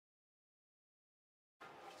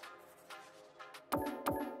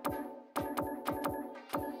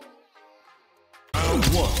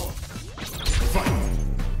Round one. Fight.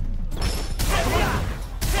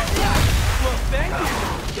 Well, thank you.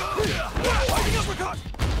 Fighting uppercut.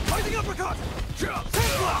 Fighting uppercut. Sand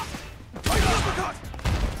blast. Fighting uppercut.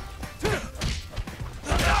 Fighting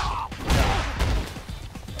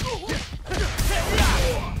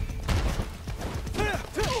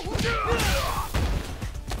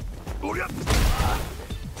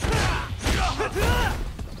uppercut.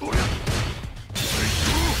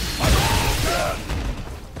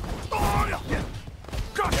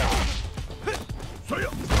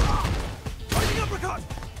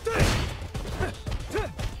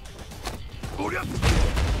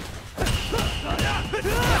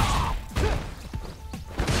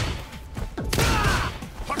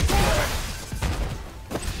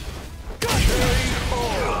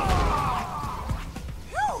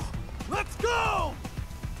 Let's go!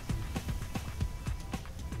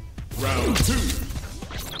 Round two.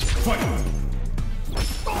 Fight.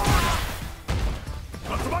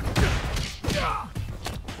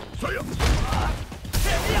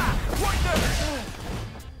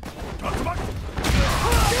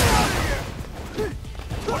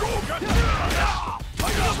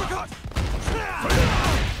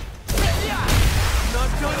 Not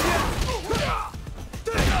done yet!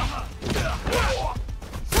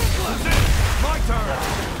 My turn!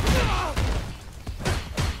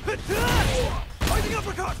 Fighting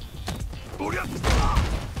uppercut!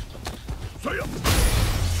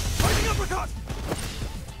 Fighting uppercut!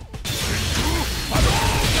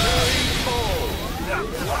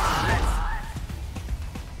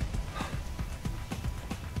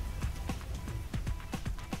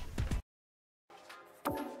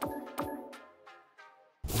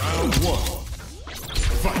 Round one.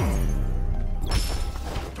 Fight.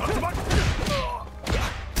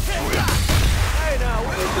 Hey now,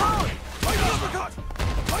 where you going? Fighting uppercut!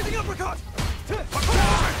 Fighting uppercut! Fighting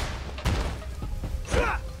uppercut!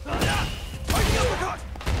 Fighting uppercut!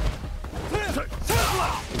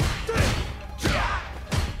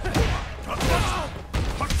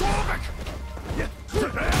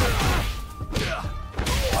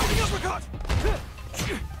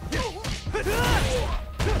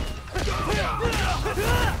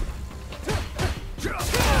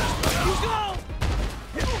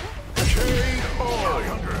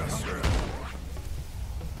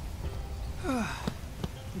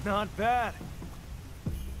 Not bad.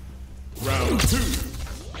 Round two.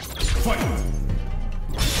 Fight.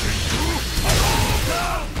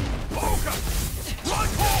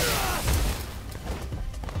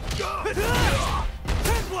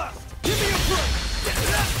 Sand blast! Give me a break!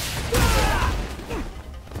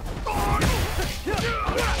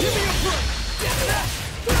 Give me a break!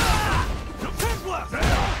 Sand blast!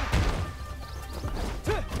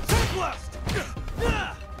 Sand blast!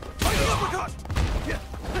 Fighting uppercut!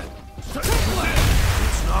 Sand blast!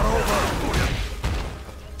 It's not over!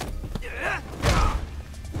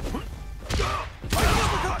 Fighting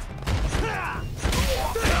uppercut!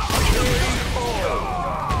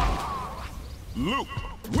 Luke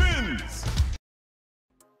wins.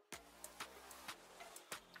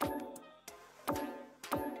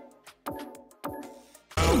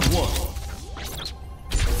 Round one.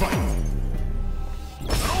 Fight.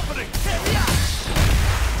 Opening!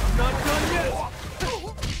 Not done yet!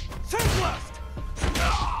 Sand blast!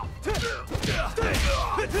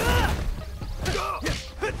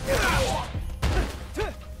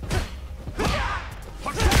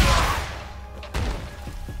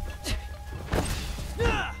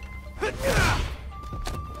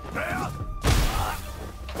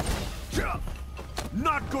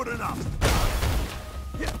 Not good enough!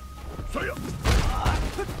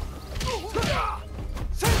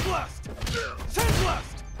 Sand blast! Sand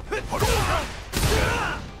blast!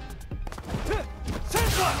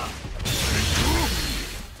 Sand blast!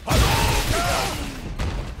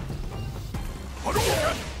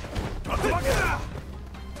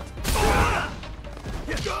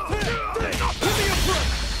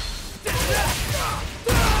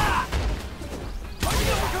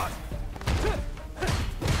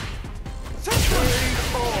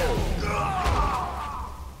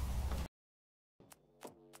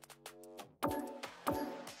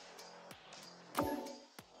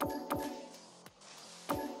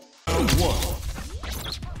 Round one.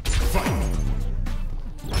 Fight.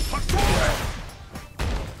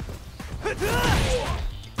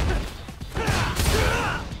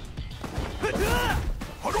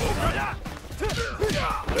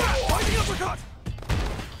 Fighting uppercut!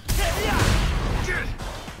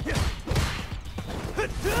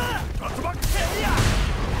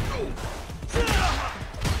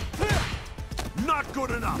 Not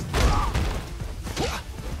good enough!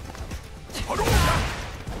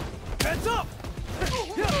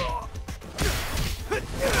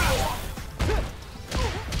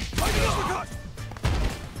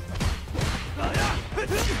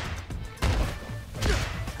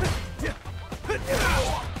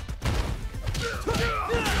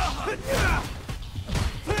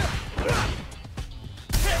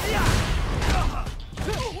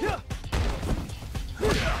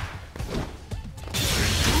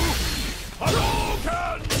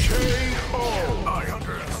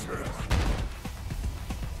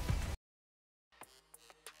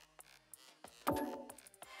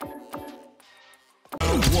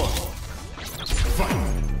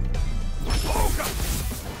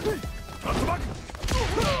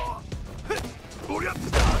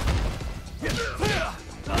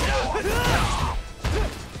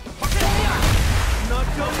 Not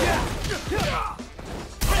done yet!